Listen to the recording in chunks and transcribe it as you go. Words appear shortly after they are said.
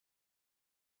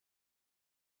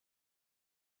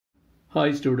Hi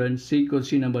students, see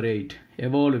question number 8.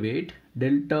 Evaluate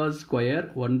delta square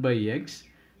 1 by x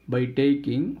by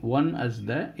taking 1 as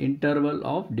the interval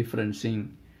of differencing.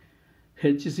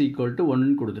 H is equal to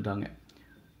 1 கொடுத்துட்டாங்க.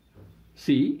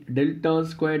 See, delta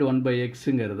squared 1 by x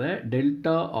ங்கிறத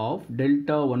delta of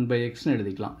delta 1 by x னு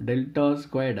எழுதிக்கலாம். Delta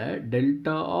squared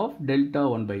delta of delta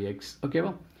 1 by x. Okay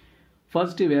வா?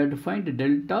 First we have to find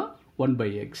delta 1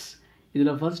 by x.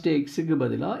 இதில் first x க்கு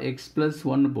பதிலா x plus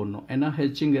 1 போடணும். ஏன்னா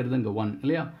h ங்கிறது இங்கே 1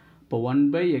 இல்லையா? இப்போ 1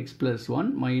 by x plus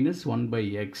 1 minus 1 by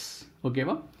x.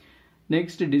 ஓகேவா?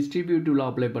 நெக்ஸ்ட் டிஸ்ட்ரிபியூட்டிவ்ல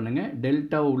அப்ளை பண்ணுங்க.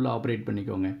 டெல்டா உள்ள ஆப்ரேட்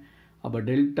பண்ணிக்கோங்க. அப்போ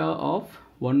delta of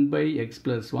 1 by x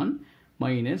plus 1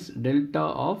 minus delta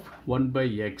of 1 by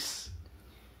x.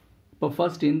 இப்போ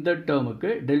ஃபர்ஸ்ட் இந்த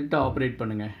டேர்முக்கு டெல்டா ஆப்ரேட்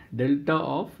பண்ணுங்க. Delta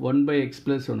of 1 by x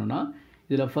plus 1னா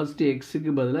இதில் ஃபர்ஸ்ட்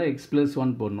எக்ஸுக்கு பதிலாக x plus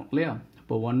 1 போடணும் இல்லையா?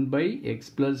 இப்போ 1 by x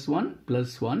plus 1 plus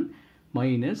 1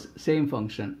 minus same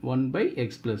function 1 by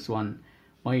x plus 1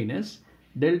 minus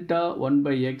delta 1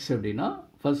 by x அப்படின்னா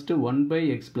first 1 by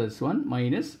x plus 1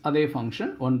 minus அதே function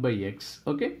 1 by x.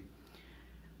 Okay?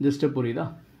 Just புரியுதா?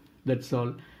 That's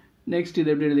all. Next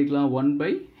இது எப்படி எழுதிக்கலாம்? 1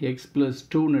 by x plus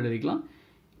 2 எழுதிக்கலாம்.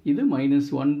 இது minus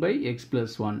 1 by x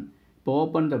plus 1. இப்போ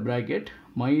open the bracket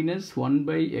minus 1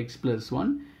 by x plus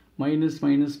 1 minus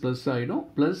minus plus ஆயிடும்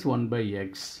plus 1 by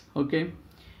x. Okay?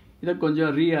 இதை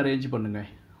கொஞ்சம் rearrange பண்ணுங்க.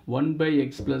 1 by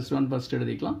x plus 1 first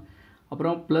எழுதிக்கலாம்.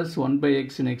 அப்புறம் plus 1 by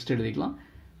x next எழுதிக்கலாம்.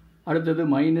 அடுத்தது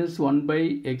minus 1 by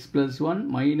x plus 1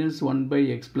 minus 1 by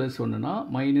x plus 1னா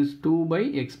minus 2 by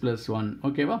x plus 1.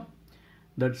 ஓகேவா?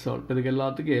 That's all. இதுக்கு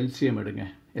எல்லாத்துக்கும் LCM எடுங்க.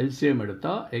 LCM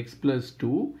எடுத்தா x plus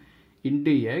 2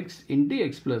 into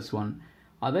x plus 1.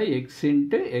 அதை x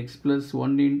into x plus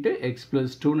 1 into x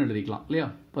plus 2 எழுதிக்கலாம் இல்லையா?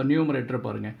 இப்போ நியூமரேட்டர்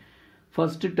பாருங்க.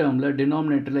 ஃபர்ஸ்ட் டேர்மில்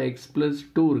டினாமினேட்டரில் x plus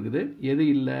 2 இருக்குது. எது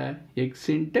இல்லை? x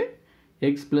into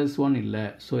x plus 1 இல்லை.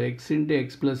 So x into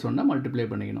x plus 1 multiply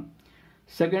பண்ணிக்கணும்.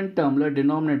 செகண்ட் டேர்மில்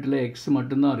டினாமினேட்டரில் x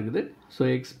மட்டும்தான் இருக்குது. So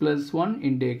x plus 1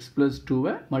 into x plus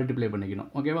 2 multiply பண்ணிக்கணும்.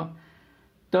 ஓகேவா?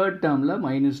 தேர்ட் டேர்மில்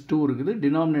மைனஸ் 2 இருக்குது.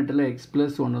 டினாமினேட்டரில் x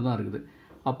plus 1 தான் இருக்குது.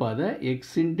 அப்போ அதை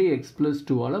x into x plus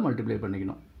 2 multiply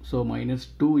பண்ணிக்கணும். So minus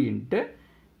 2 into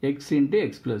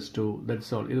x plus 2. That's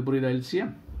all. இது புரியுதா LCM?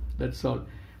 That's all.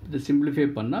 இதை simplify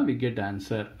பண்ணா we get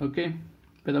answer. Okay?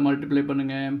 இப்போ இதை மல்டிப்ளை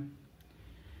பண்ணுங்க.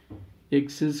 x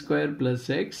square plus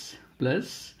x plus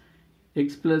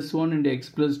x plus 1 into x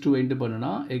plus 2 into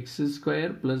பண்ணுனா x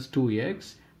square plus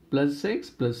 2x plus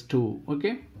x plus 2.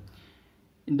 Okay?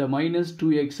 இந்த minus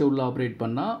 2x உள்ள ஆப்ரேட்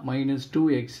பண்ணா minus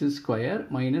 2x square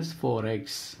minus 4x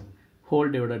whole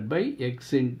divided by x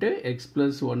into x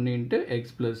plus 1 into x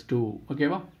plus 2.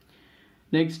 ஓகேவா?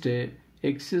 Next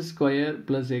x square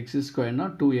plus x square னா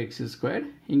 2x square.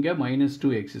 இங்கே minus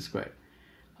 2x square.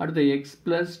 அடுத்த x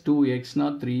plus 2x னா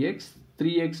 3x.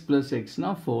 3x plus x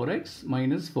னா 4x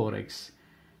minus 4x.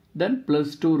 Then plus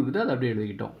 2 இருக்குது. அது அப்படியே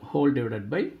எழுதிக்கிட்டோம். whole divided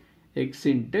by x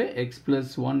into x plus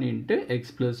 1 into x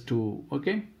plus 2.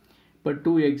 Okay? இப்போ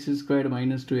 2x squared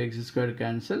minus 2x squared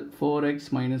cancel. 4x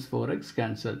minus 4x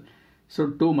cancel. So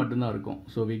 2 மட்டும்தான் இருக்கும்.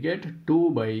 So we get 2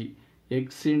 by x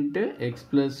into x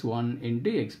plus 1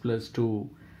 into x plus 2.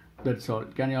 That's all.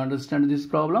 Can you understand this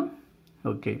problem?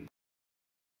 Okay.